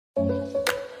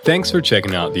Thanks for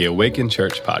checking out the Awaken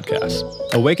Church podcast.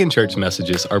 Awaken Church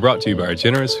messages are brought to you by our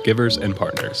generous givers and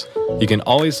partners. You can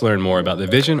always learn more about the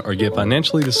vision or give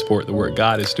financially to support the work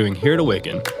God is doing here at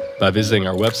Awaken by visiting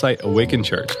our website,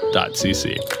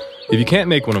 awakenchurch.cc. If you can't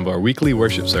make one of our weekly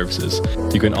worship services,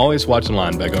 you can always watch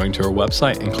online by going to our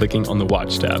website and clicking on the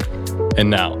Watch tab. And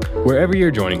now, wherever you're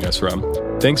joining us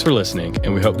from, thanks for listening,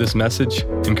 and we hope this message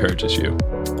encourages you.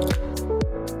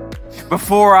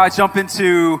 Before I jump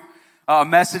into a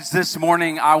message this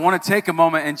morning, I want to take a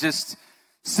moment and just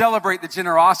celebrate the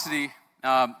generosity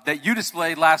that you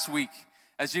displayed last week.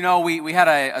 As you know, we had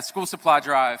a school supply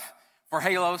drive for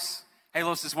Halos.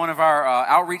 Halos is one of our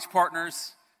outreach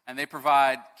partners, and they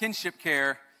provide kinship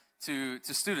care to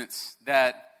students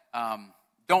that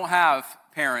don't have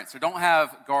parents or don't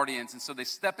have guardians, and so they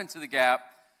step into the gap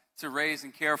to raise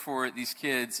and care for these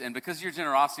kids. And because of your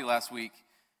generosity last week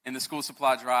in the school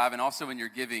supply drive and also in your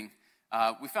giving,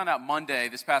 we found out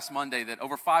this past Monday, that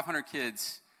over 500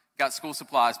 kids got school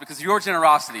supplies because of your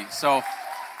generosity. So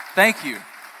thank you.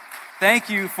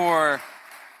 Thank you for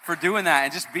doing that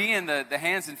and just being the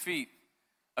hands and feet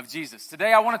of Jesus.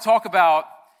 Today I want to talk about,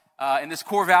 in this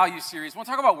core value series, I want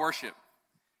to talk about worship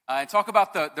and talk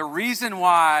about the reason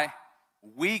why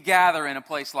we gather in a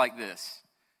place like this.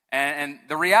 And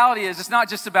the reality is, it's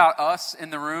not just about us in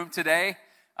the room today.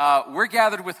 We're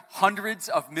gathered with hundreds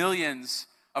of millions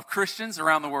of Christians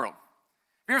around the world.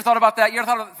 Have you ever thought about that? You ever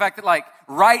thought about the fact that, like,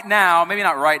 right now, maybe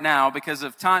not right now because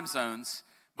of time zones,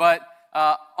 but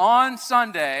on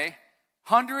Sunday,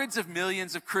 hundreds of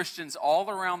millions of Christians all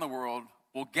around the world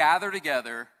will gather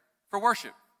together for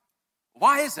worship.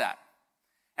 Why is that?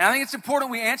 And I think it's important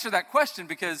we answer that question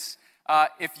because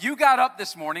if you got up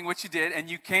this morning, which you did, and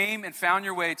you came and found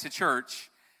your way to church,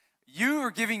 you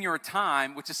are giving your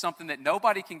time, which is something that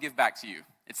nobody can give back to you.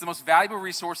 It's the most valuable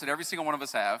resource that every single one of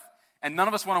us have, and none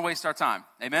of us want to waste our time.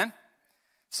 Amen?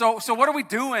 So what are we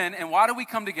doing, and why do we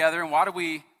come together, and why do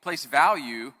we place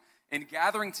value in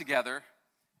gathering together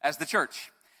as the church?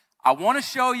 I want to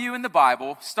show you in the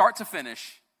Bible, start to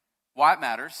finish, why it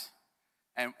matters,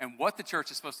 and what the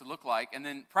church is supposed to look like, and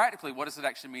then practically, what does it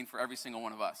actually mean for every single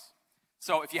one of us?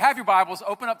 So if you have your Bibles,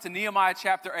 open up to Nehemiah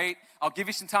chapter 8. I'll give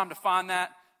you some time to find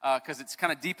that because it's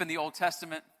kind of deep in the Old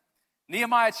Testament.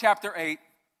 Nehemiah chapter 8.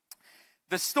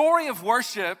 The story of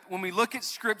worship, when we look at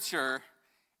Scripture,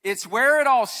 it's where it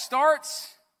all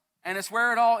starts and it's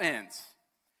where it all ends.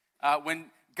 When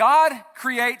God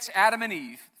creates Adam and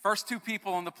Eve, first two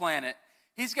people on the planet,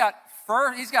 He's got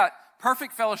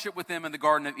perfect fellowship with them in the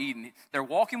Garden of Eden. They're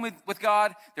walking with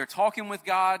God. They're talking with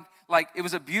God. Like, it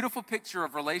was a beautiful picture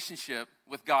of relationship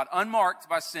with God, unmarked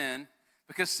by sin,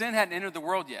 because sin hadn't entered the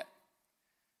world yet.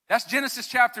 That's Genesis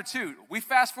chapter 2. We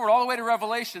fast forward all the way to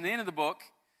Revelation, the end of the book,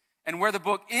 and where the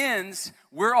book ends,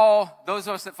 we're all, those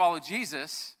of us that follow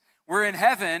Jesus, we're in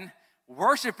heaven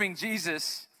worshiping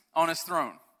Jesus on His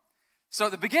throne. So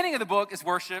the beginning of the book is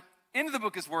worship, end of the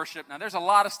book is worship. Now, there's a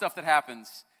lot of stuff that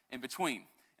happens in between.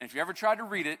 And if you ever tried to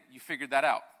read it, you figured that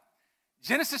out.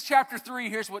 Genesis chapter 3,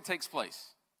 here's what takes place.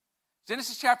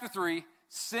 Genesis chapter 3,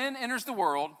 sin enters the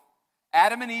world,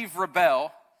 Adam and Eve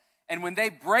rebel, and when they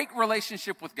break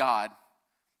relationship with God,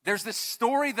 there's this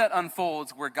story that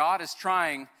unfolds where God is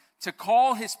trying to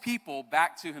call His people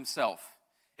back to Himself.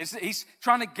 He's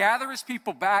trying to gather His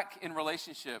people back in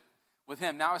relationship with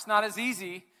Him. Now, it's not as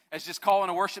easy as just calling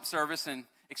a worship service and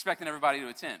expecting everybody to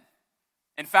attend.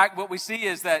 In fact, what we see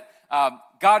is that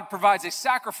God provides a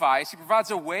sacrifice. He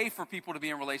provides a way for people to be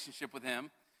in relationship with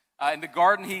Him. In the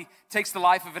garden, He takes the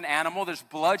life of an animal. There's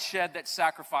bloodshed that's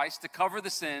sacrificed to cover the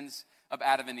sins of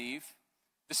Adam and Eve.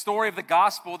 The story of the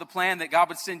gospel, the plan that God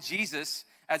would send Jesus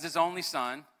as His only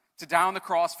Son to die on the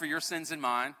cross for your sins and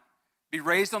mine, be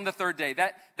raised on the third day.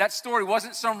 That story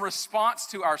wasn't some response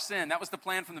to our sin. That was the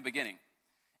plan from the beginning.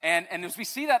 And as we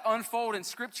see that unfold in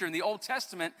Scripture in the Old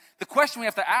Testament, the question we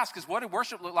have to ask is, what did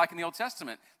worship look like in the Old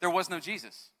Testament? There was no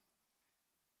Jesus.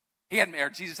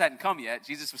 Jesus hadn't come yet.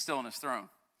 Jesus was still on His throne.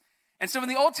 And so in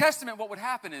the Old Testament, what would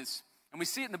happen is, and we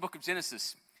see it in the book of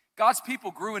Genesis, God's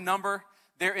people grew in number.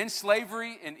 They're in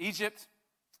slavery in Egypt.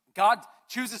 God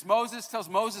chooses Moses, tells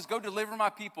Moses, go deliver my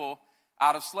people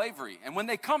out of slavery. And when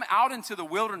they come out into the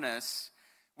wilderness,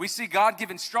 we see God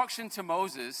give instruction to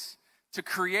Moses to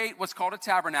create what's called a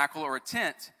tabernacle or a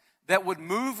tent that would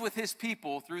move with His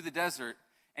people through the desert,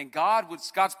 and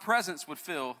God's presence would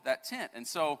fill that tent. And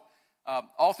so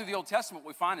all through the Old Testament, what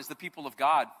we find is the people of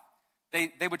God,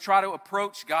 they would try to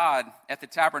approach God at the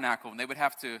tabernacle, and they would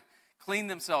have to clean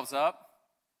themselves up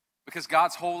because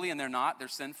God's holy and they're not. They're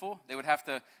sinful. They would have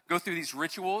to go through these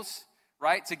rituals,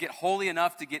 right, to get holy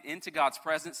enough to get into God's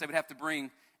presence. They would have to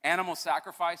bring animal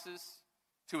sacrifices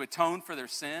to atone for their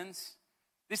sins.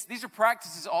 These are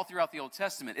practices all throughout the Old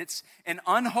Testament. It's an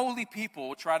unholy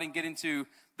people trying to get into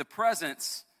the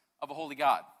presence of a holy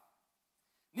God.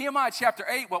 Nehemiah chapter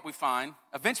 8, what we find,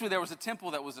 eventually there was a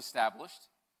temple that was established.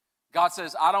 God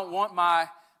says, I don't want my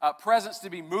presence to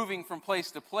be moving from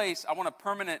place to place. I want a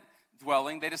permanent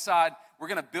dwelling. They decide, we're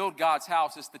going to build God's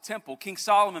house. It's the temple. King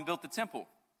Solomon built the temple.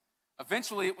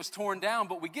 Eventually it was torn down,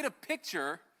 but we get a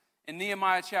picture in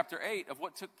Nehemiah chapter 8 of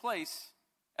what took place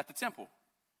at the temple.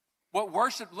 What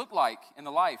worship looked like in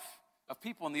the life of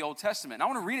people in the Old Testament. And I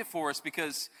want to read it for us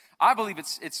because I believe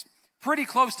it's pretty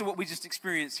close to what we just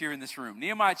experienced here in this room.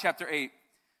 Nehemiah chapter 8,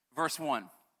 verse 1.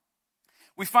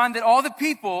 We find that all the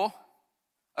people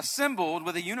assembled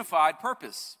with a unified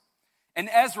purpose. And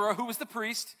Ezra, who was the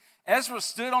priest, Ezra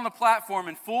stood on the platform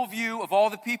in full view of all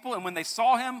the people, and when they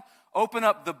saw him open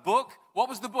up the book, what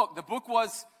was the book? The book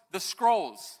was the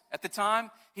scrolls. At the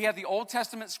time, he had the Old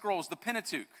Testament scrolls, the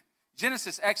Pentateuch,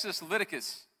 Genesis, Exodus,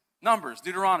 Leviticus, Numbers,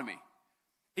 Deuteronomy.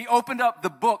 He opened up the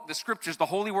book, the scriptures, the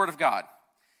holy word of God.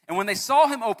 And when they saw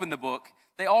him open the book,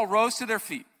 they all rose to their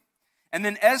feet. And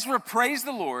then Ezra praised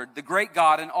the Lord, the great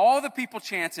God, and all the people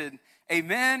chanted,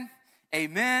 Amen,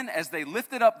 Amen, as they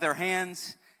lifted up their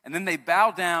hands, and then they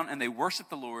bowed down and they worshiped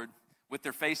the Lord with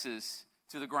their faces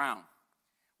to the ground.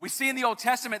 We see in the Old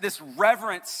Testament this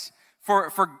reverence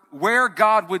for where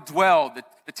God would dwell,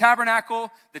 the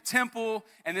tabernacle, the temple,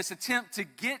 and this attempt to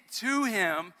get to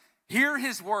him, hear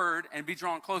his word, and be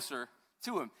drawn closer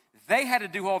to him. They had to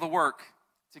do all the work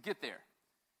to get there.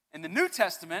 In the New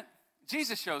Testament,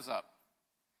 Jesus shows up.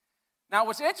 Now,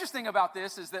 what's interesting about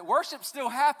this is that worship still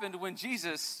happened when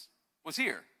Jesus was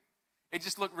here. It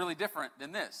just looked really different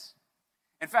than this.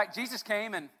 In fact, Jesus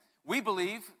came, and we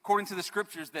believe, according to the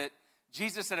scriptures, that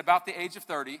Jesus, at about the age of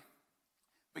 30,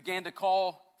 began to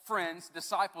call friends,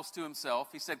 disciples to himself.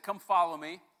 He said, come follow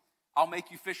me. I'll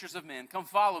make you fishers of men. Come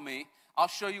follow me. I'll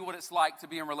show you what it's like to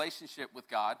be in relationship with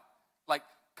God. Like,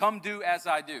 come do as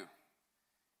I do.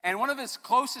 And one of his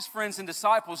closest friends and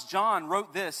disciples, John,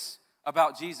 wrote this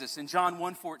about Jesus in John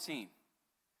 1:14.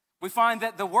 We find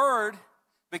that the Word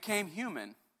became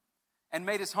human and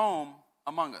made his home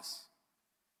among us.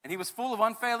 And he was full of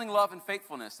unfailing love and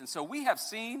faithfulness. And so we have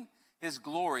seen his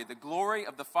glory, the glory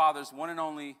of the Father's one and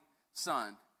only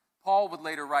Son. Paul would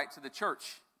later write to the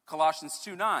church, Colossians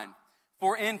 2:9,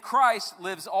 for in Christ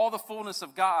lives all the fullness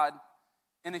of God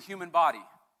in a human body.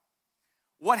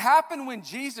 What happened when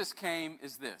Jesus came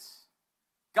is this.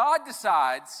 God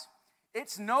decides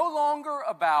it's no longer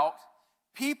about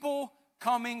people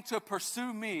coming to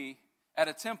pursue me at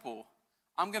a temple.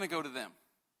 I'm going to go to them.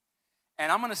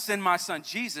 And I'm going to send my son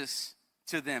Jesus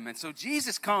to them. And so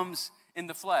Jesus comes in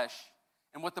the flesh.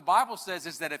 And what the Bible says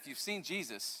is that if you've seen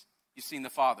Jesus, you've seen the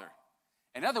Father.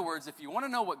 In other words, if you want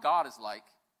to know what God is like,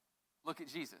 look at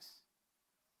Jesus.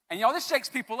 And y'all, this shakes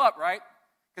people up, right?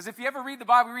 Because if you ever read the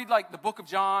Bible, read like the book of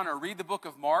John or read the book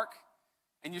of Mark,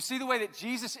 and you see the way that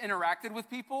Jesus interacted with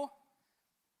people,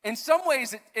 in some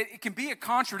ways it can be a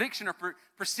contradiction or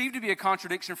perceived to be a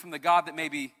contradiction from the God that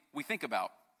maybe we think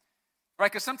about.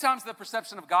 Right? Because sometimes the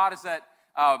perception of God is that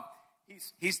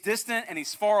he's distant and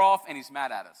he's far off and he's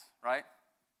mad at us, right?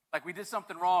 Like we did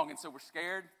something wrong and so we're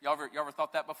scared. You ever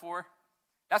thought that before?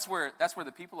 That's where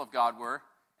the people of God were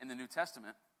in the New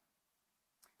Testament.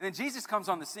 And then Jesus comes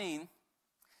on the scene,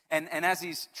 and as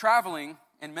he's traveling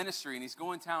in ministry and he's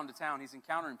going town to town, he's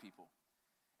encountering people.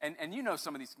 And you know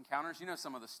some of these encounters, you know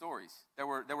some of the stories. There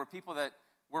were people that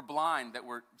were blind that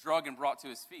were drugged and brought to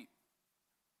his feet.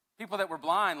 People that were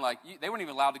blind, they weren't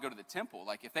even allowed to go to the temple.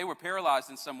 Like if they were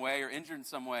paralyzed in some way or injured in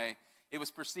some way, it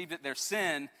was perceived that their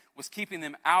sin was keeping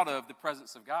them out of the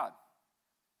presence of God.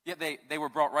 Yet they were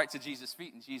brought right to Jesus'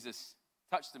 feet, and Jesus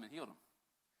touched them and healed them.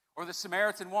 Or the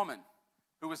Samaritan woman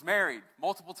who was married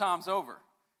multiple times over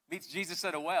meets Jesus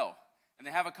at a well, and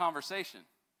they have a conversation.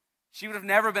 She would have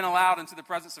never been allowed into the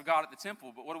presence of God at the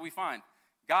temple, but what do we find?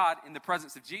 God, in the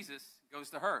presence of Jesus, goes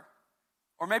to her.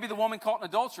 Or maybe the woman caught in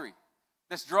adultery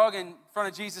that's drugged in front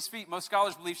of Jesus' feet. Most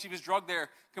scholars believe she was drugged there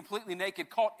completely naked,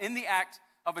 caught in the act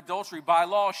of adultery. By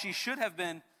law, she should have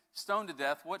been stoned to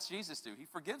death. What's Jesus do? He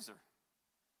forgives her.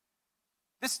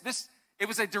 It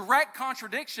was a direct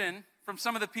contradiction from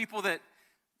some of the people that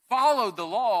followed the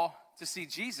law to see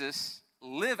Jesus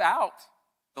live out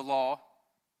the law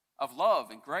of love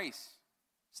and grace.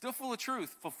 Still full of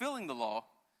truth, fulfilling the law,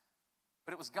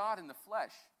 but it was God in the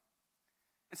flesh.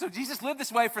 And so Jesus lived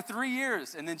this way for 3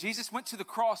 years, and then Jesus went to the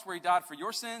cross where he died for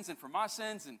your sins and for my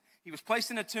sins, and he was placed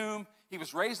in a tomb. He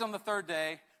was raised on the third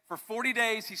day. For 40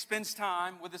 days, he spends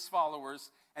time with his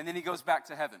followers, and then he goes back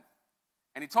to heaven.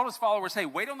 And he told his followers, hey,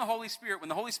 wait on the Holy Spirit. When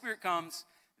the Holy Spirit comes,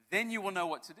 then you will know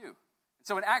what to do.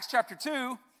 So in Acts chapter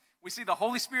 2, we see the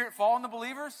Holy Spirit fall on the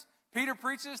believers. Peter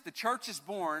preaches, the church is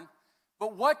born.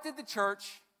 But what did the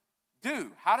church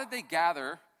do? How did they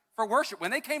gather for worship?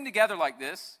 When they came together like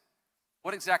this,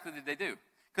 what exactly did they do?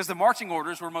 Because the marching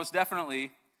orders were most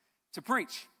definitely to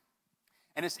preach.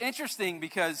 And it's interesting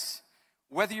because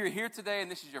whether you're here today and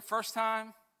this is your first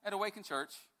time at Awaken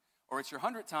Church, or it's your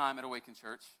 100th time at Awaken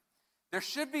Church, there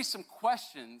should be some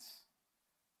questions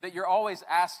that you're always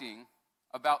asking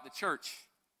about the church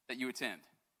that you attend.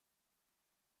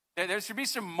 There should be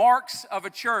some marks of a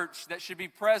church that should be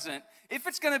present. If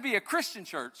it's going to be a Christian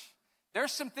church,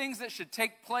 there's some things that should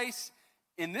take place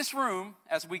in this room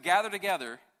as we gather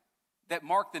together that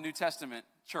mark the New Testament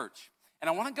church. And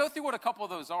I want to go through what a couple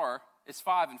of those are. It's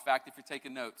 5, in fact, if you're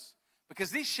taking notes.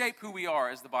 Because these shape who we are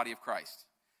as the body of Christ.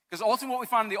 Because ultimately what we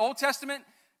find in the Old Testament,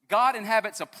 God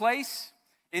inhabits a place.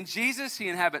 In Jesus, he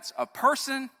inhabits a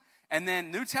person. And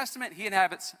then New Testament, he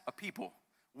inhabits a people.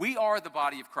 We are the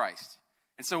body of Christ.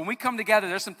 And so when we come together,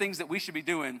 there's some things that we should be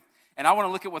doing. And I want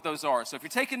to look at what those are. So if you're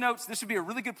taking notes, this would be a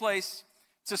really good place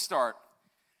to start.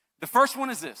 The first one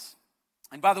is this.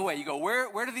 And by the way, you go,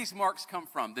 where do these marks come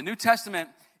from? The New Testament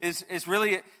is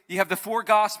really, you have the 4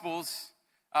 Gospels,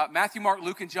 Matthew, Mark,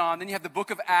 Luke, and John. Then you have the book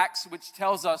of Acts, which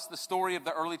tells us the story of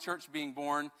the early church being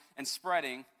born and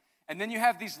spreading. And then you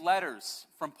have these letters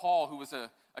from Paul, who was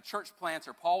a church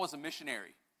planter. Paul was a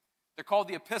missionary. They're called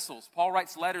the epistles. Paul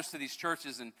writes letters to these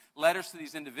churches and letters to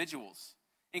these individuals,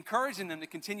 encouraging them to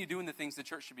continue doing the things the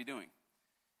church should be doing.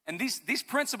 And these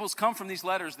principles come from these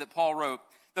letters that Paul wrote.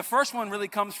 The first one really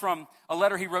comes from a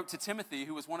letter he wrote to Timothy,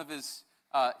 who was one of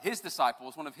his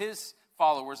disciples, one of his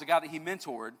followers, a guy that he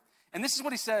mentored. And this is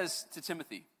what he says to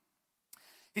Timothy.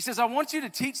 He says, I want you to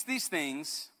teach these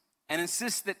things and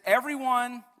insist that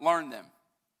everyone learn them.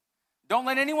 Don't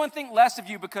let anyone think less of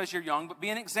you because you're young, but be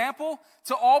an example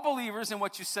to all believers in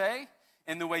what you say,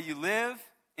 in the way you live,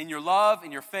 in your love,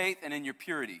 in your faith, and in your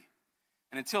purity.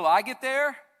 And until I get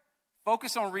there,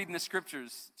 focus on reading the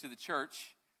scriptures to the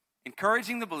church,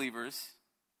 encouraging the believers,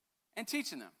 and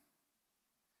teaching them.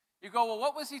 You go, well,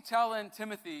 what was he telling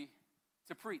Timothy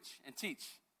to preach and teach?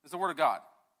 It's the Word of God.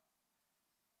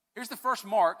 Here's the first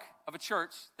mark of a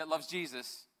church that loves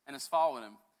Jesus and is following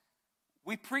him.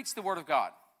 We preach the Word of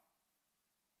God.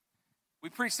 We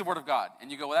preach the Word of God.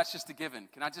 And you go, well, that's just a given.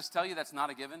 Can I just tell you that's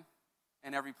not a given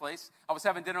in every place? I was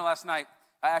having dinner last night.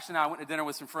 I went to dinner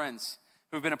with some friends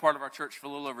who have been a part of our church for a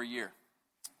little over a year.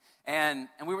 And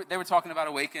they were talking about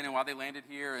Awaken and why they landed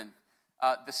here. And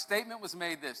the statement was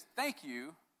made this: thank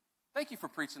you for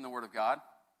preaching the Word of God.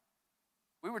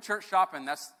 We were church shopping,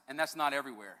 and that's not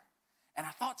everywhere. And I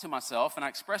thought to myself, and I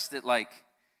expressed it like,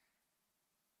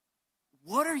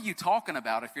 what are you talking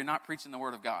about if you're not preaching the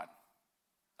Word of God?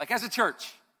 Like as a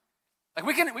church. Like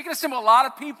we can assemble a lot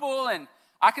of people, and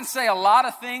I can say a lot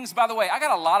of things. By the way, I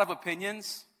got a lot of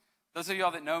opinions. Those of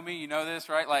y'all that know me, you know this,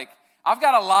 right? Like, I've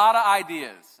got a lot of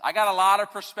ideas. I got a lot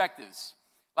of perspectives.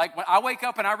 Like, when I wake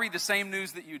up and I read the same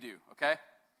news that you do, okay?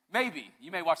 Maybe.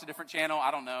 You may watch a different channel.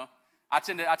 I don't know. I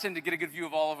tend to get a good view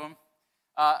of all of them.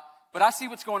 But I see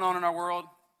what's going on in our world.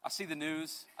 I see the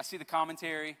news. I see the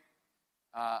commentary.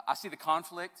 I see the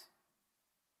conflict.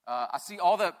 I see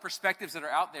all the perspectives that are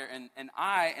out there. And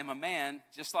I am a man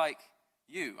just like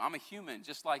you. I'm a human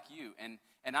just like you.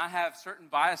 And I have certain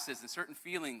biases and certain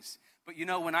feelings. But you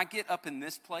know, when I get up in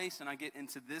this place and I get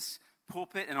into this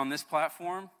pulpit and on this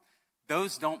platform,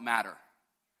 those don't matter.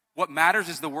 What matters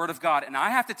is the Word of God. And I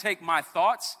have to take my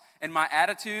thoughts and my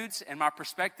attitudes and my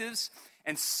perspectives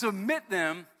and submit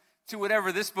them to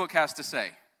whatever this book has to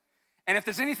say. And if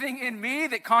there's anything in me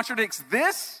that contradicts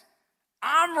this,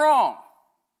 I'm wrong.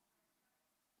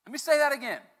 Let me say that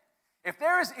again. If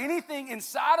there is anything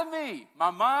inside of me,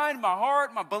 my mind, my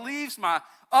heart, my beliefs, my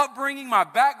upbringing, my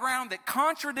background that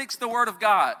contradicts the Word of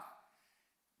God,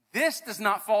 this does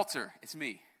not falter. It's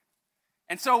me.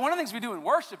 And so one of the things we do in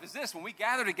worship is this. When we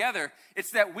gather together,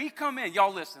 it's that we come in.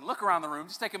 Y'all listen. Look around the room.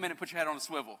 Just take a minute, put your head on a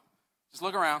swivel. Just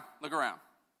look around. Look around.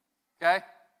 Okay?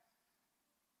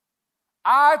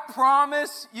 I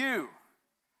promise you,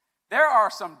 there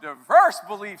are some diverse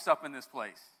beliefs up in this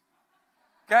place.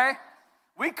 Okay?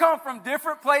 We come from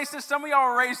different places. Some of y'all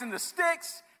are raised in the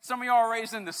sticks. Some of y'all are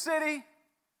raised in the city.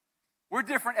 We're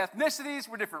different ethnicities.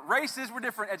 We're different races. We're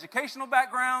different educational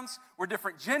backgrounds. We're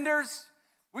different genders.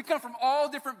 We come from all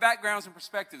different backgrounds and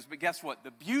perspectives. But guess what?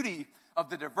 The beauty of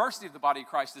the diversity of the body of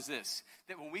Christ is this: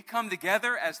 that when we come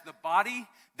together as the body,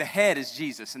 the head is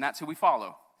Jesus, and that's who we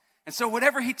follow. And so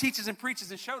whatever he teaches and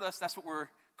preaches and showed us, that's what we're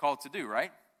called to do,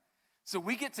 right? So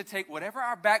we get to take whatever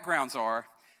our backgrounds are,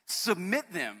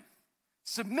 submit them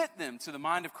to the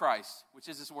mind of Christ, which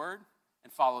is his word,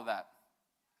 and follow that.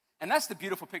 And that's the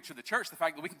beautiful picture of the church, the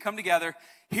fact that we can come together,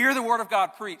 hear the word of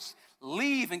God preached,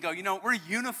 leave and go, we're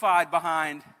unified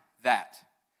behind that.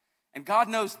 And God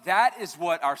knows that is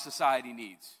what our society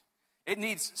needs. It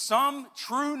needs some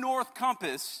true north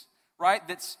compass, right,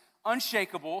 that's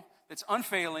unshakable, that's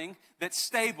unfailing, that's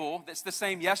stable, that's the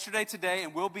same yesterday, today,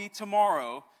 and will be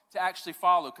tomorrow to actually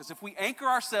follow. Because if we anchor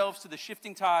ourselves to the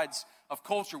shifting tides of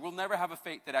culture, we'll never have a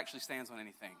faith that actually stands on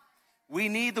anything. We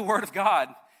need the word of God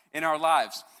in our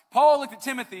lives. Paul looked at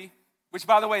Timothy, which,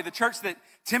 by the way, the church that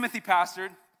Timothy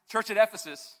pastored, church at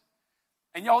Ephesus,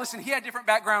 and y'all listen, he had different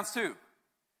backgrounds too.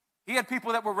 He had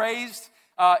people that were raised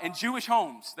in Jewish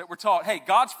homes that were taught, hey,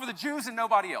 God's for the Jews and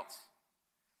nobody else.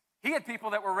 He had people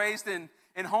that were raised in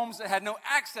homes that had no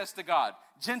access to God,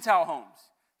 Gentile homes,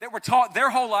 that were taught their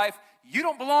whole life, you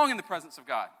don't belong in the presence of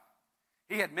God.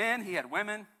 He had men, he had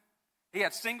women, he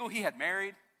had single, he had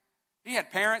married, he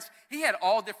had parents, he had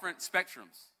all different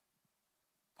spectrums.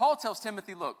 Paul tells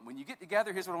Timothy, look, when you get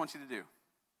together, here's what I want you to do.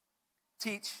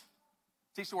 Teach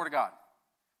the word of God.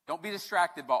 Don't be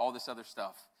distracted by all this other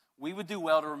stuff. We would do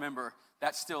well to remember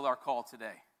that's still our call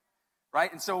today,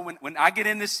 right? And so when I get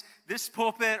in this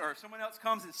pulpit or someone else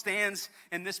comes and stands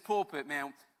in this pulpit,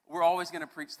 man, we're always going to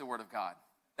preach the word of God.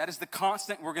 That is the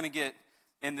constant we're going to get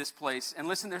in this place. And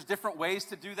listen, there's different ways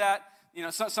to do that.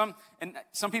 Some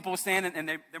people will stand and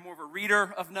they're more of a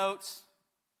reader of notes.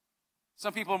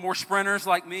 Some people are more sprinters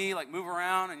like me, like move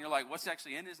around, and you're like, what's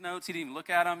actually in his notes? He didn't even look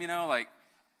at them,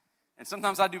 And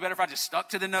sometimes I'd do better if I just stuck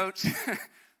to the notes.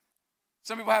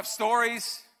 Some people have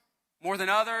stories more than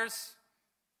others.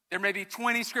 There may be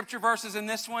 20 scripture verses in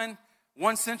this one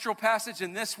central passage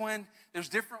in this one. There's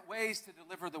different ways to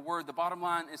deliver the word. The bottom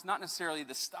line is not necessarily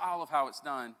the style of how it's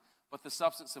done, but the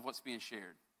substance of what's being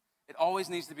shared. It always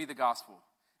needs to be the gospel.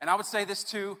 And I would say this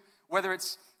too, whether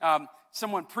it's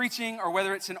someone preaching or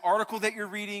whether it's an article that you're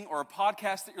reading or a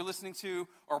podcast that you're listening to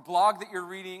or a blog that you're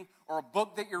reading or a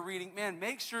book that you're reading, man,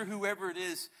 make sure whoever it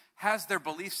is has their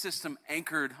belief system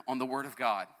anchored on the word of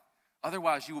God.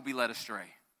 Otherwise, you will be led astray.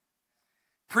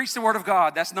 Preach the word of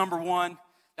God. That's number one.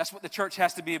 That's what the church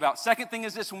has to be about. Second thing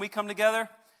is this, when we come together,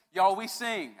 y'all, we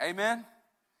sing. Amen?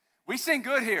 We sing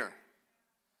good here.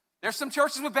 There's some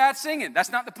churches with bad singing.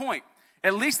 That's not the point.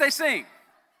 At least they sing.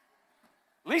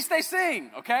 At least they sing,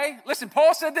 okay? Listen,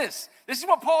 Paul said this. This is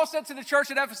what Paul said to the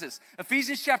church at Ephesus.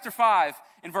 Ephesians chapter 5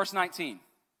 and verse 19. He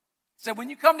said, when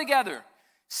you come together,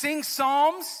 sing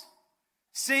psalms,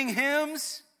 sing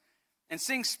hymns, and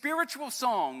sing spiritual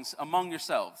songs among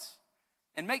yourselves.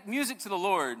 And make music to the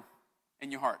Lord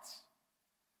in your hearts.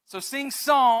 So sing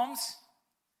psalms,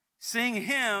 sing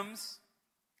hymns,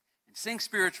 and sing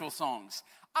spiritual songs.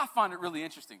 I find it really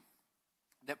interesting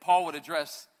that Paul would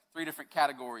address 3 different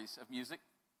categories of music.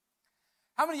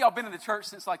 How many of y'all been in the church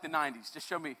since like the 90s? Just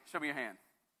show me your hand.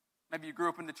 Maybe you grew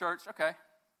up in the church. Okay.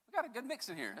 We got a good mix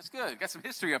in here. That's good. Got some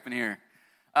history up in here.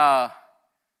 How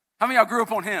many of y'all grew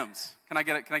up on hymns? Can I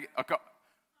get it? Okay.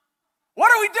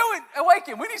 What are we doing?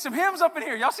 Awaken. We need some hymns up in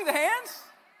here. Y'all see the hands?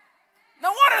 No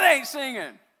wonder they ain't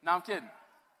singing. No, I'm kidding.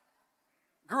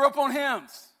 Grew up on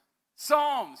hymns,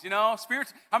 psalms,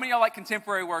 spirits. How many of y'all like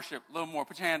contemporary worship? A little more.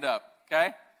 Put your hand up.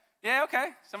 Okay. Yeah, okay.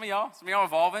 Some of y'all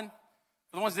evolving.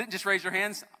 For the ones that didn't just raise your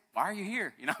hands, why are you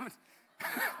here? I'm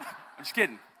just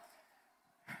kidding.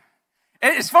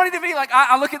 It's funny to me, like,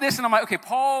 I look at this and I'm like, okay,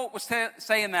 Paul was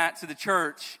saying that to the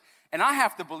church, and I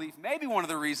have to believe maybe one of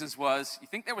the reasons was, you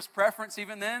think there was preference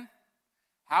even then?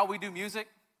 How we do music?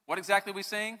 What exactly we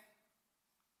sing?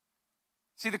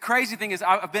 See, the crazy thing is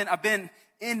I've been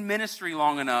in ministry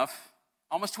long enough,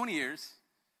 almost 20 years,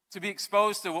 to be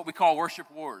exposed to what we call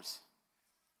worship wars,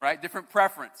 right? Different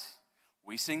preference.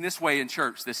 We sing this way in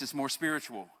church. This is more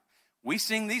spiritual. We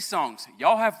sing these songs.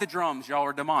 Y'all have the drums. Y'all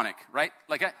are demonic, right?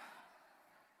 But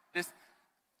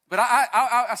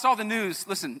I saw the news.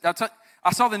 Listen,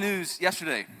 I saw the news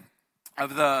yesterday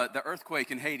of the earthquake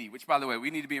in Haiti, which, by the way,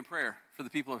 we need to be in prayer for the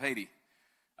people of Haiti.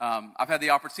 I've had the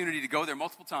opportunity to go there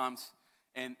multiple times,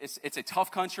 and it's a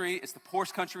tough country. It's the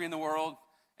poorest country in the world,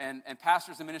 and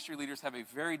pastors and ministry leaders have a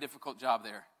very difficult job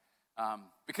there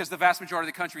because the vast majority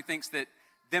of the country thinks that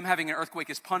them having an earthquake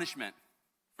is punishment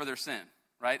for their sin,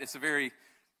 right? It's a very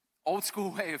old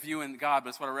school way of viewing God, but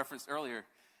it's what I referenced earlier.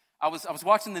 I was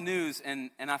watching the news,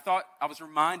 and I thought I was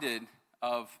reminded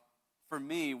of, for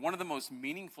me, one of the most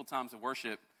meaningful times of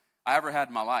worship I ever had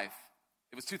in my life.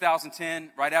 It was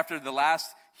 2010, right after the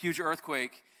last huge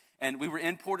earthquake, and we were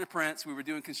in Port-au-Prince. We were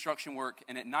doing construction work,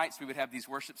 and at nights we would have these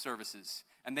worship services,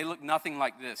 and they looked nothing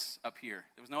like this up here.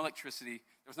 There was no electricity.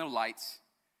 There was no lights.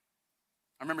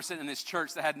 I remember sitting in this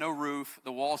church that had no roof.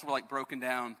 The walls were like broken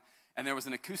down, and there was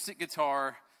an acoustic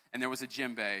guitar, and there was a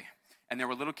djembe, and there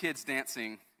were little kids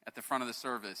dancing at the front of the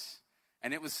service,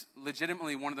 and it was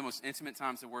legitimately one of the most intimate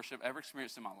times of worship I've ever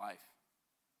experienced in my life.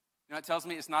 You know, it tells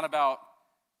me it's not about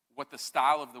what the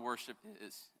style of the worship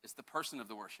is. It's the person of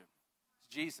the worship.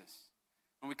 It's Jesus.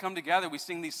 When we come together, we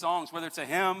sing these songs, whether it's a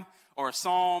hymn or a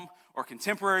psalm or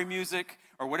contemporary music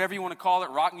or whatever you want to call it,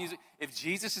 rock music. If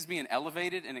Jesus is being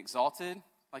elevated and exalted,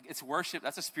 like it's worship,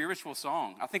 that's a spiritual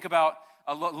song. I think about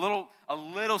a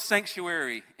little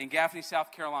sanctuary in Gaffney,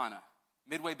 South Carolina,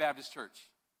 Midway Baptist Church,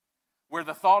 where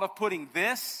the thought of putting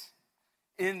this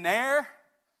in there,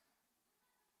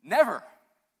 never.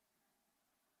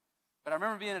 But I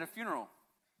remember being at a funeral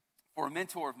for a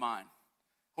mentor of mine,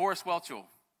 Horace Welchel.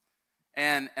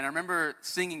 And I remember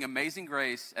singing Amazing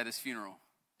Grace at his funeral.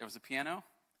 There was a piano,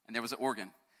 and there was an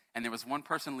organ, and there was one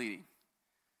person leading.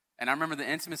 And I remember the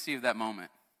intimacy of that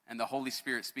moment and the Holy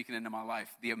Spirit speaking into my life,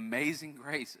 the amazing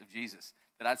grace of Jesus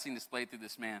that I'd seen displayed through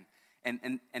this man.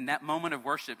 And that moment of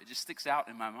worship, it just sticks out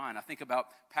in my mind. I think about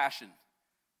Passion.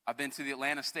 I've been to the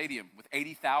Atlanta Stadium with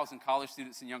 80,000 college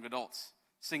students and young adults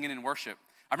singing in worship.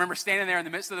 I remember standing there in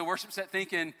the midst of the worship set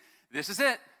thinking, this is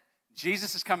it.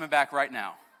 Jesus is coming back right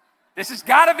now. This has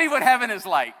got to be what heaven is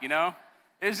like, you know?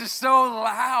 It was just so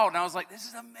loud. And I was like, this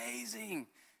is amazing.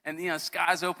 And, you know,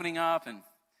 sky's opening up. And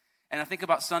I think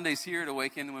about Sundays here at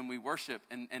Awaken when we worship.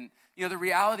 And you know, the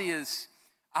reality is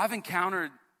I've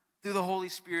encountered, through the Holy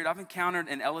Spirit, I've encountered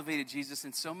and elevated Jesus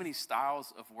in so many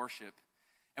styles of worship.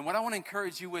 And what I want to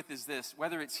encourage you with is this,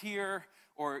 whether it's here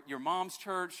or your mom's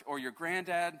church or your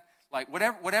granddad, like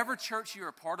whatever church you're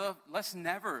a part of, let's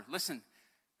never, listen,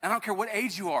 I don't care what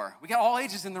age you are. We got all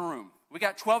ages in the room. We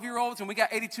got 12-year-olds and we got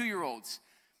 82-year-olds.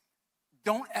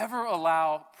 Don't ever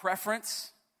allow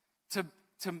preference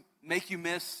to make you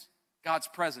miss God's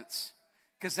presence,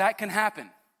 because that can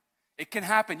happen. It can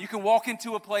happen. You can walk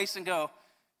into a place and go,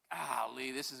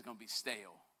 Lee, this is going to be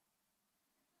stale.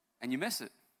 And you miss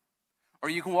it. Or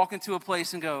you can walk into a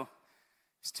place and go,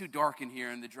 it's too dark in here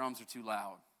and the drums are too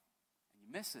loud. And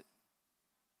you miss it.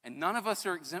 And none of us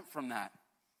are exempt from that.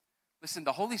 Listen,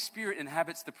 the Holy Spirit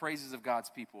inhabits the praises of God's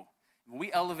people. When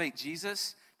we elevate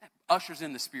Jesus, that ushers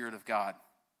in the Spirit of God.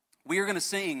 We are going to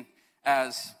sing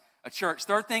as a church.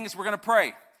 Third thing is we're going to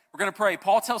pray. We're going to pray.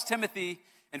 Paul tells Timothy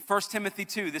in 1 Timothy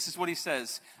 2, this is what he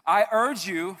says. I urge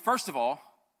you, first of all,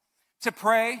 to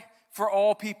pray for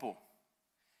all people.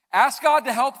 Ask God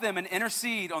to help them and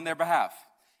intercede on their behalf,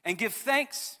 and give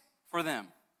thanks for them.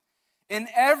 In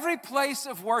every place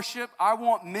of worship, I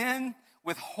want men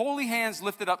with holy hands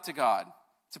lifted up to God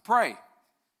to pray,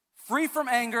 free from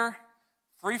anger,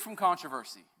 free from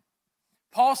controversy.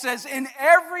 Paul says, in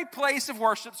every place of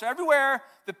worship, so everywhere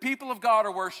the people of God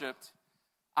are worshiped,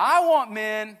 I want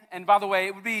men, and by the way,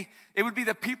 it would be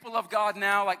the people of God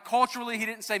now. Like culturally, he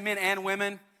didn't say men and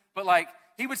women, but like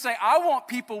he would say, I want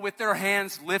people with their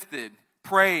hands lifted,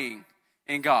 praying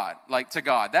in God, like to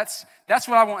God. That's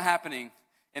what I want happening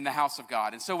in the house of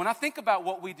God. And so when I think about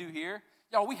what we do here,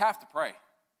 y'all, we have to pray.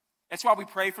 That's why we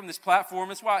pray from this platform.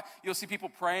 That's why you'll see people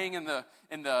praying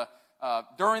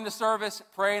during the service,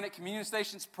 praying at communion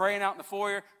stations, praying out in the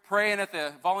foyer, praying at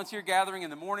the volunteer gathering in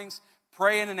the mornings,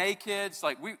 praying in A-Kids.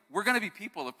 Like we're going to be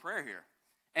people of prayer here.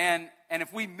 And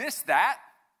if we miss that,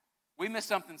 we miss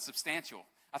something substantial.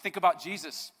 I think about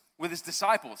Jesus with his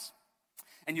disciples.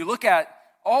 And you look at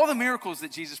all the miracles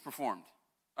that Jesus performed.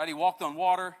 Right? He walked on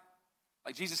water.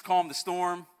 Like Jesus calmed the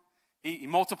storm. He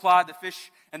multiplied the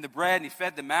fish and the bread, and he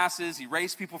fed the masses. He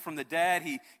raised people from the dead.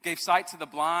 He gave sight to the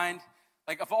blind.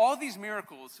 Like, of all these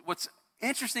miracles, what's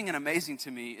interesting and amazing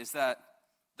to me is that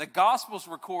the Gospels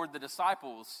record the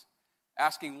disciples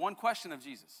asking one question of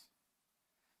Jesus.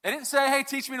 They didn't say, hey,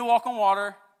 teach me to walk on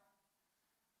water.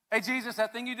 Hey, Jesus,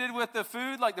 that thing you did with the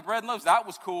food, like the bread and loaves, that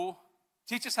was cool.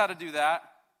 Teach us how to do that.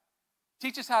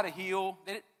 Teach us how to heal.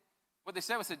 What they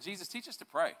said was, Jesus, teach us to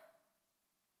pray.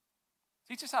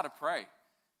 Teach us how to pray.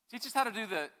 Teach us how to do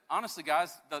honestly,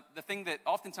 guys, the thing that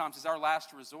oftentimes is our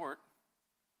last resort.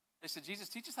 They said, Jesus,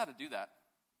 teach us how to do that.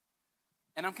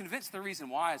 And I'm convinced the reason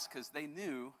why is because they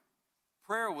knew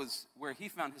prayer was where he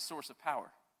found his source of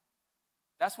power.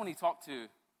 That's when he talked to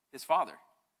his Father.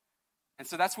 And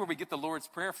so that's where we get the Lord's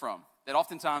Prayer from. That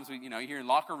oftentimes you hear in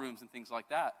locker rooms and things like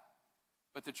that.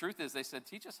 But the truth is, they said,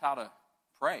 teach us how to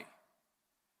pray.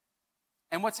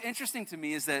 And what's interesting to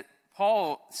me is that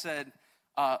Paul said,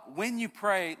 when you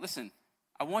pray, listen,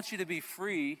 I want you to be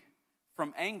free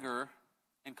from anger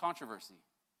and controversy.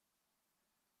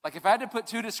 Like if I had to put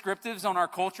two descriptives on our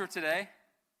culture today,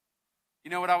 you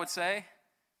know what I would say?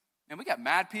 And we got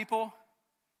mad people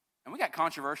and we got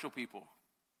controversial people.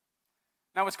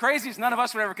 Now what's crazy is none of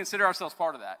us would ever consider ourselves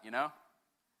part of that, you know?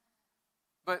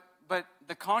 But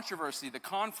the controversy, the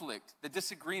conflict, the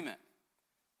disagreement,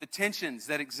 the tensions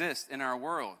that exist in our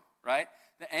world, right?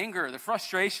 The anger, the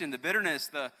frustration, the bitterness,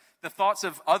 the thoughts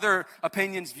of other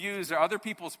opinions, views, or other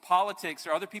people's politics,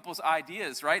 or other people's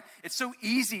ideas, right? It's so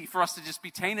easy for us to just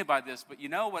be tainted by this. But you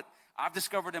know what I've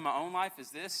discovered in my own life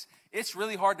is this. It's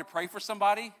really hard to pray for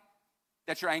somebody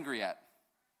that you're angry at.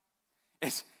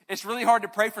 It's really hard to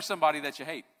pray for somebody that you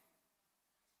hate.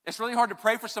 It's really hard to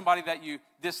pray for somebody that you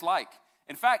dislike.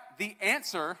 In fact, the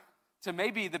answer to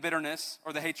maybe the bitterness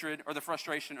or the hatred or the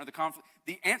frustration or the conflict,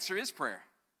 the answer is prayer,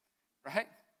 right?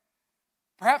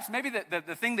 Perhaps maybe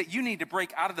the thing that you need to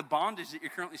break out of the bondage that you're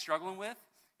currently struggling with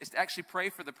is to actually pray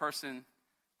for the person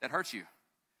that hurts you.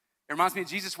 It reminds me of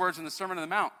Jesus' words in the Sermon on the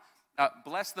Mount.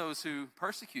 Bless those who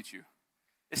persecute you.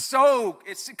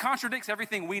 It contradicts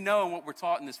everything we know and what we're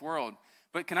taught in this world.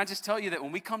 But can I just tell you that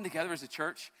when we come together as a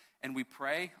church and we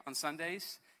pray on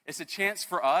Sundays, it's a chance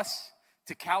for us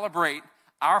to calibrate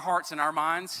our hearts and our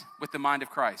minds with the mind of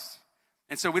Christ.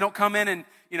 And so we don't come in and,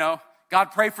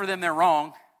 God, pray for them, they're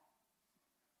wrong.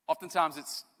 Oftentimes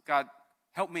it's, God,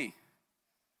 help me.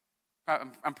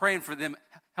 I'm praying for them.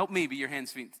 Help me be your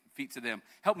hands, feet to them.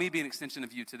 Help me be an extension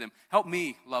of you to them. Help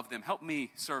me love them. Help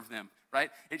me serve them, right?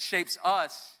 It shapes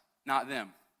us, not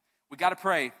them. We got to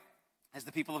pray as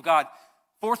the people of God.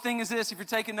 Fourth thing is this, if you're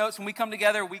taking notes, when we come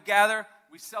together, we gather,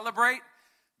 we celebrate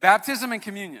baptism and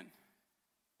communion.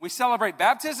 We celebrate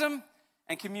baptism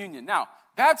and communion. Now,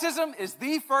 baptism is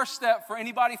the first step for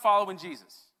anybody following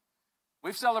Jesus.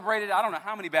 We've celebrated, I don't know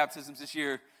how many baptisms this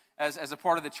year as a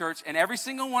part of the church, and every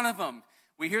single one of them,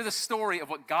 we hear the story of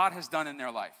what God has done in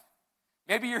their life.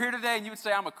 Maybe you're here today and you would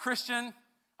say, I'm a Christian,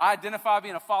 I identify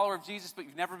being a follower of Jesus, but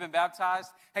you've never been baptized.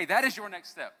 Hey, that is your next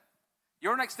step.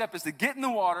 Your next step is to get in the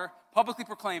water, publicly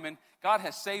proclaiming, God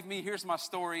has saved me, here's my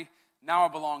story, now I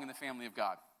belong in the family of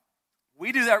God.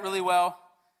 We do that really well.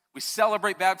 We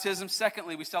celebrate baptism.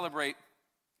 Secondly, we celebrate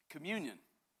communion.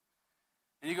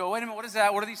 And you go, wait a minute, what is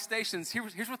that? What are these stations?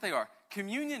 Here's what they are.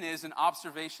 Communion is an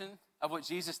observation of what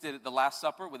Jesus did at the Last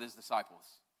Supper with his disciples.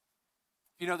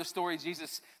 If you know the story,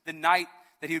 Jesus, the night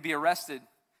that he would be arrested,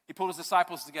 he pulled his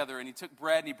disciples together and he took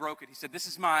bread and he broke it. He said, this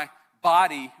is my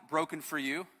body broken for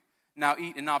you. Now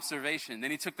eat in observation.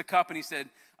 Then he took the cup and he said,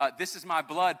 this is my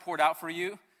blood poured out for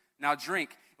you. Now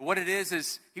drink. What it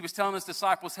is he was telling his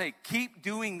disciples, hey, keep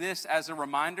doing this as a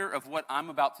reminder of what I'm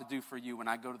about to do for you when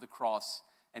I go to the cross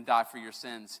and die for your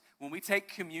sins. When we take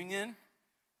communion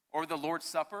or the Lord's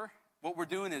Supper, what we're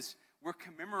doing is we're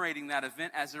commemorating that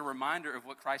event as a reminder of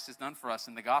what Christ has done for us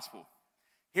in the gospel.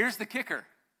 Here's the kicker.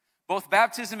 Both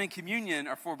baptism and communion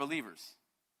are for believers.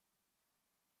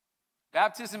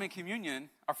 Baptism and communion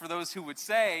are for those who would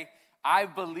say, I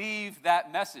believe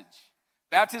that message.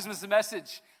 Baptism is the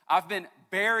message. I've been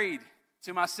buried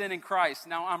to my sin in Christ.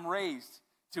 Now I'm raised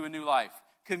to a new life.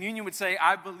 Communion would say,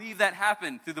 I believe that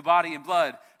happened through the body and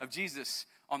blood of Jesus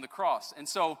on the cross. And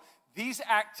so these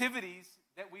activities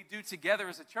that we do together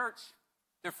as a church,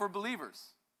 they're for believers.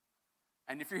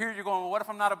 And if you're here, you're going, well, what if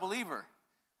I'm not a believer?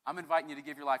 I'm inviting you to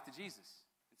give your life to Jesus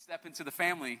and step into the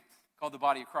family called the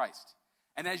body of Christ.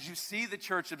 And as you see the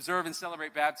church observe and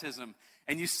celebrate baptism,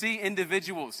 and you see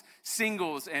individuals,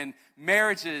 singles and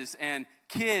marriages and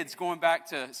kids going back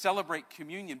to celebrate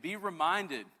communion, be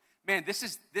reminded, man, this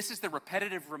is the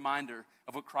repetitive reminder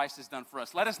of what Christ has done for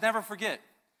us. Let us never forget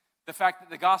the fact that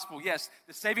the gospel, yes,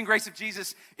 the saving grace of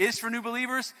Jesus is for new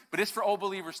believers, but it's for old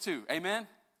believers too. Amen?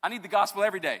 I need the gospel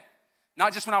every day,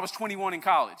 not just when I was 21 in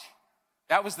college.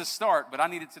 That was the start, but I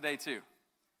need it today too.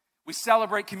 We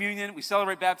celebrate communion, we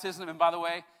celebrate baptism, and by the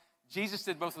way, Jesus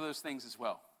did both of those things as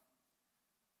well.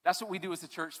 That's what we do as a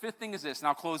church. Fifth thing is this, and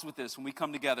I'll close with this when we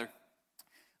come together.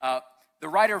 The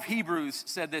writer of Hebrews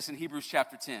said this in Hebrews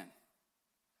chapter 10.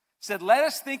 Said, let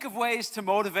us think of ways to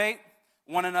motivate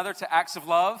one another to acts of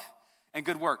love and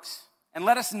good works. And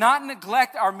let us not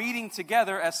neglect our meeting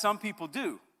together as some people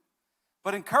do,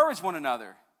 but encourage one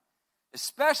another,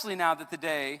 especially now that the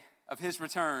day of his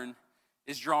return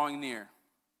is drawing near.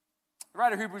 The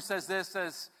writer of Hebrews says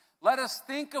this, let us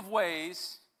think of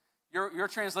ways, your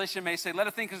translation may say, let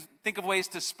us think of ways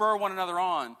to spur one another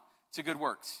on to good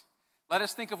works. Let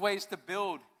us think of ways to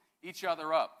build each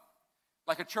other up.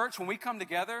 Like a church, when we come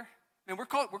together, man, we're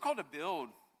called to build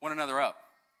one another up.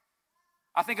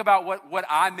 I think about what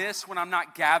I miss when I'm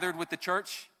not gathered with the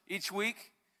church each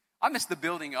week. I miss the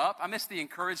building up. I miss the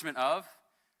encouragement of,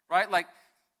 right? Like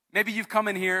maybe you've come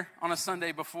in here on a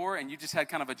Sunday before and you just had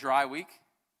kind of a dry week.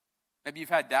 Maybe you've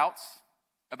had doubts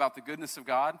about the goodness of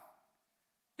God.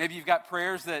 Maybe you've got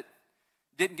prayers that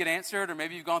didn't get answered, or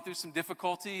maybe you've gone through some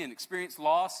difficulty and experienced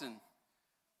loss. And,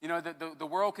 you know, the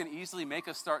world can easily make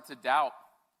us start to doubt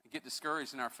and get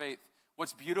discouraged in our faith.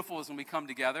 What's beautiful is when we come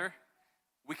together,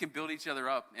 we can build each other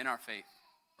up in our faith,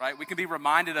 right? We can be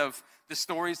reminded of the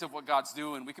stories of what God's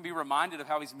doing. We can be reminded of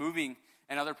how he's moving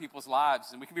in other people's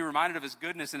lives. And we can be reminded of his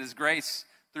goodness and his grace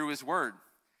through his word.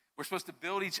 We're supposed to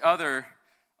build each other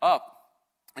up.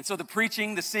 And so the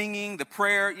preaching, the singing, the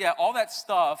prayer, all that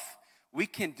stuff, we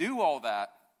can do all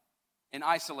that in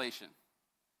isolation.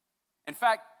 In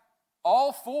fact,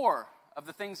 all four of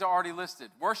the things are already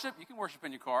listed. Worship, you can worship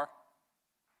in your car,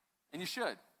 and you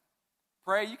should.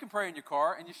 Pray, you can pray in your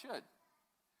car, and you should.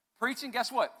 Preaching,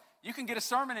 guess what? You can get a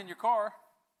sermon in your car,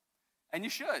 and you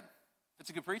should, if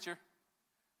it's a good preacher.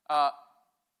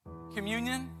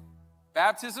 Communion,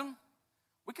 baptism,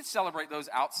 we could celebrate those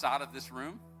outside of this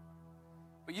room.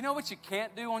 But you know what you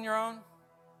can't do on your own?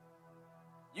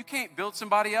 You can't build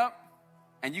somebody up,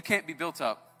 and you can't be built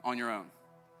up on your own.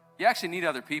 You actually need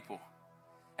other people.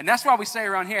 And that's why we say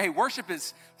around here, hey, worship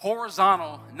is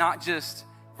horizontal, not just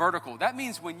vertical. That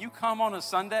means when you come on a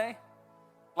Sunday,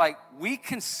 like, we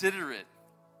consider it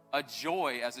a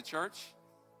joy as a church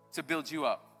to build you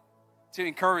up, to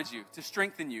encourage you, to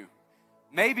strengthen you.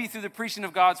 Maybe through the preaching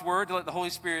of God's word, to let the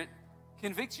Holy Spirit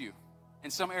convict you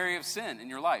in some area of sin in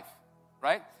your life,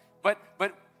 right? But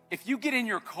if you get in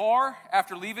your car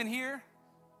after leaving here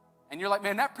and you're like,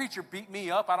 man, that preacher beat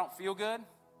me up, I don't feel good,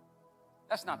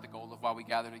 that's not the goal of why we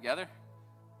gather together.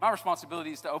 My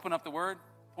responsibility is to open up the word,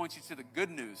 point you to the good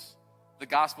news, the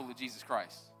gospel of Jesus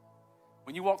Christ.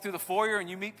 When you walk through the foyer and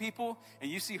you meet people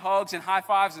and you see hugs and high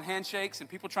fives and handshakes and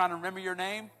people trying to remember your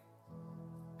name,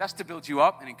 that's to build you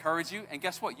up and encourage you. And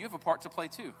guess what? You have a part to play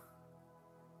too.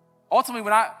 Ultimately,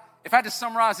 if I had to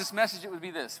summarize this message, it would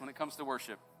be this when it comes to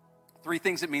worship. 3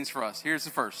 things it means for us. Here's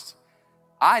the first.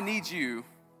 I need you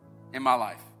in my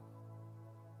life.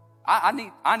 I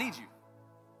need you.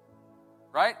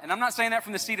 Right? And I'm not saying that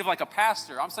from the seat of like a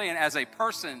pastor. I'm saying as a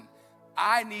person,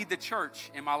 I need the church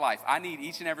in my life. I need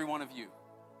each and every one of you.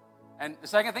 And the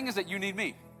second thing is that you need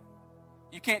me.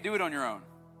 You can't do it on your own.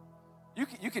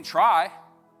 You can try,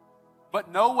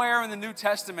 but nowhere in the New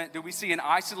Testament do we see an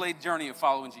isolated journey of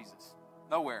following Jesus.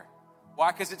 Nowhere.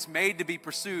 Why? Because it's made to be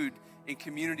pursued in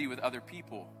community with other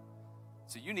people.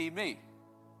 So you need me.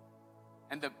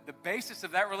 And the basis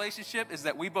of that relationship is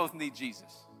that we both need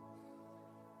Jesus.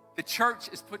 The church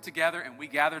is put together and we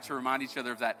gather to remind each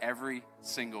other of that every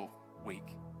single week.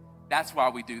 That's why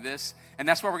we do this. And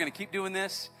that's why we're going to keep doing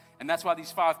this. And that's why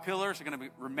these 5 pillars are going to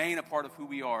remain a part of who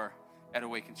we are at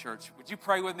Awaken Church. Would you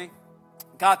pray with me?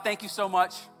 God, thank you so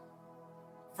much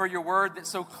for your word that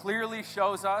so clearly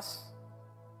shows us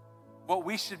what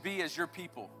we should be as your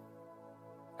people,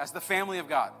 as the family of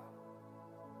God.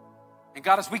 And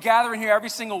God, as we gather in here every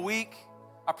single week,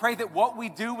 I pray that what we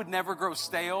do would never grow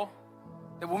stale.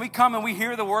 That when we come and we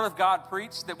hear the word of God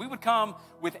preached, that we would come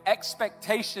with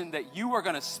expectation that you are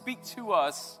going to speak to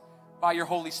us by your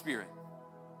Holy Spirit.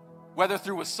 Whether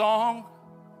through a song,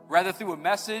 whether through a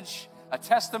message, a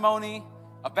testimony,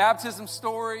 a baptism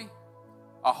story,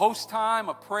 a host time,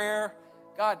 a prayer.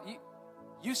 God,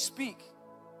 you speak.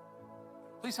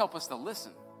 Please help us to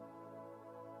listen.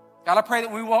 God, I pray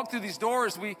that when we walk through these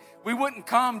doors, we wouldn't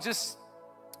come just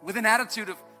with an attitude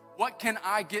of, what can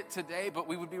I get today? But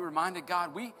we would be reminded,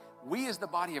 God, we as the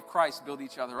body of Christ build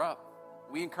each other up.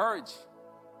 We encourage,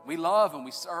 we love, and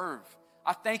we serve.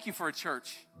 I thank you for a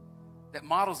church that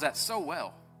models that so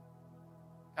well.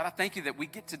 God, I thank you that we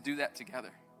get to do that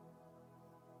together.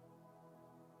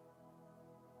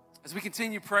 As we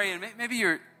continue praying, maybe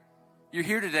you're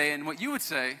here today and what you would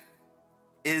say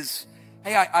is,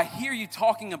 hey, I hear you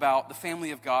talking about the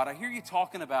family of God. I hear you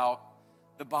talking about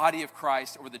the body of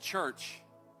Christ or the church.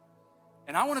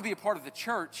 And I want to be a part of the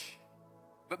church,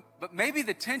 but maybe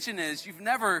the tension is you've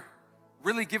never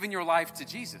really given your life to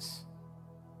Jesus.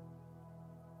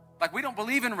 Like, we don't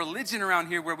believe in religion around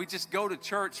here where we just go to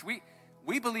church.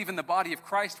 We believe in the body of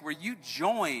Christ where you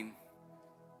join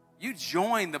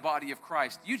the body of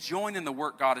Christ. You join in the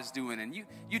work God is doing, and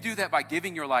you do that by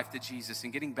giving your life to Jesus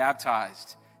and getting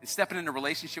baptized and stepping into a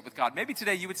relationship with God. Maybe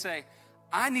today you would say,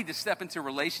 I need to step into a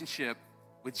relationship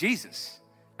with Jesus.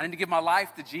 I need to give my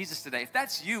life to Jesus today. If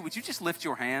that's you, would you just lift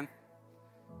your hand?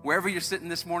 Wherever you're sitting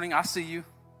this morning, I see you.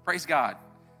 Praise God.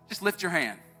 Just lift your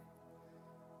hand.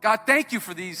 God, thank you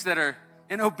for these that are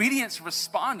in obedience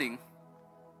responding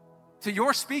to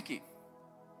your speaking.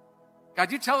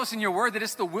 God, you tell us in your word that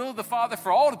it's the will of the Father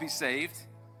for all to be saved.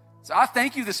 So I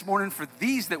thank you this morning for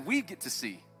these that we get to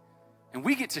see and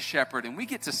we get to shepherd and we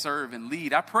get to serve and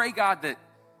lead. I pray, God, that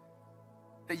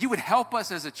you would help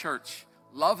us as a church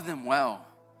love them well.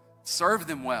 Serve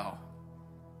them well.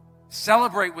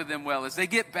 Celebrate with them well as they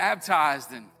get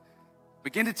baptized and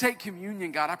begin to take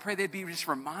communion. God, I pray they'd be just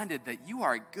reminded that you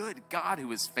are a good God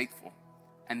who is faithful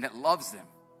and that loves them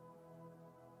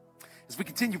As we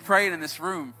continue praying in this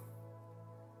room,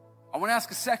 I want to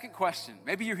ask a second question.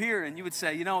 Maybe you're here and you would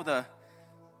say, the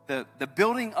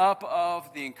building up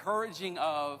of, the encouraging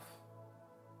of,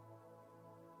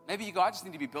 maybe you go, I just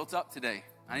need to be built up today.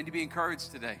 I need to be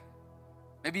encouraged today.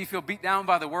 Maybe you feel beat down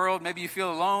by the world. Maybe you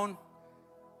feel alone.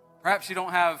 Perhaps you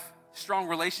don't have strong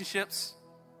relationships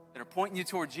that are pointing you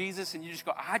toward Jesus, and you just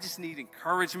go, I just need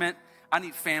encouragement. I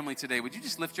need family today. Would you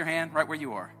just lift your hand right where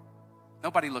you are?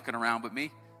 Nobody looking around but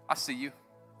me. I see you.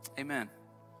 Amen.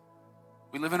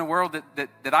 We live in a world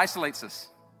that isolates us,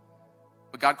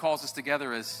 but God calls us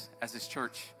together as His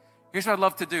church. Here's what I'd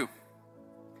love to do.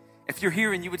 If you're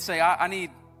here and you would say, I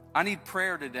need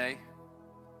prayer today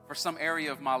for some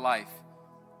area of my life.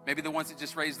 Maybe the ones that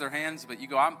just raised their hands, but you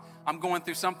go, I'm going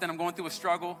through something. I'm going through a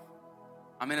struggle.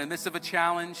 I'm in the midst of a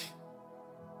challenge.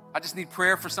 I just need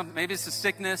prayer for something. Maybe it's a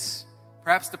sickness,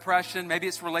 perhaps depression. Maybe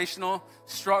it's relational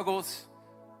struggles.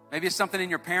 Maybe it's something in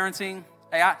your parenting.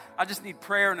 Hey, I just need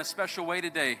prayer in a special way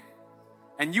today.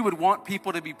 And you would want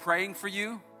people to be praying for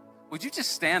you. Would you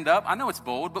just stand up? I know it's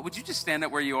bold, but would you just stand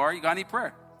up where you are? You go, I need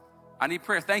prayer. I need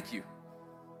prayer. Thank you.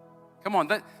 Come on.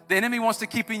 The enemy wants to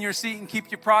keep you in your seat and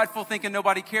keep you prideful, thinking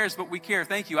nobody cares, but we care.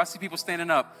 Thank you. I see people standing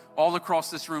up all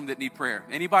across this room that need prayer.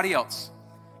 Anybody else?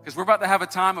 Because we're about to have a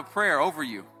time of prayer over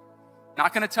you.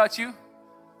 Not going to touch you,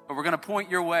 but we're going to point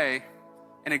your way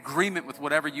in agreement with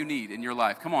whatever you need in your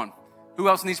life. Come on. Who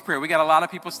else needs prayer? We got a lot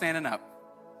of people standing up.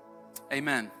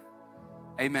 Amen.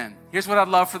 Amen. Here's what I'd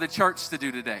love for the church to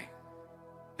do today.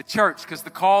 The church, because the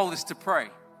call is to pray.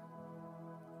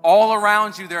 All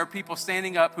around you, there are people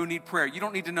standing up who need prayer. You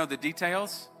don't need to know the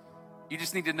details. You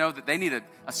just need to know that they need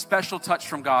a special touch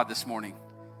from God this morning.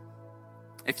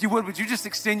 If you would you just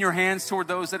extend your hands toward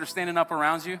those that are standing up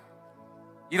around you?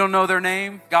 You don't know their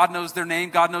name. God knows their name.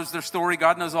 God knows their story.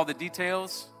 God knows all the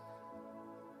details.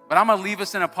 But I'm going to leave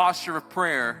us in a posture of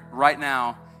prayer right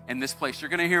now in this place. You're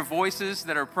going to hear voices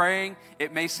that are praying.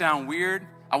 It may sound weird.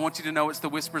 I want you to know it's the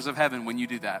whispers of heaven when you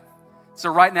do that. So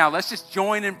right now, let's just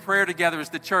join in prayer together as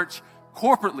the church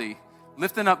corporately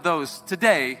lifting up those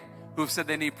today who have said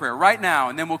they need prayer right now,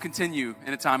 and then we'll continue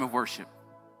in a time of worship.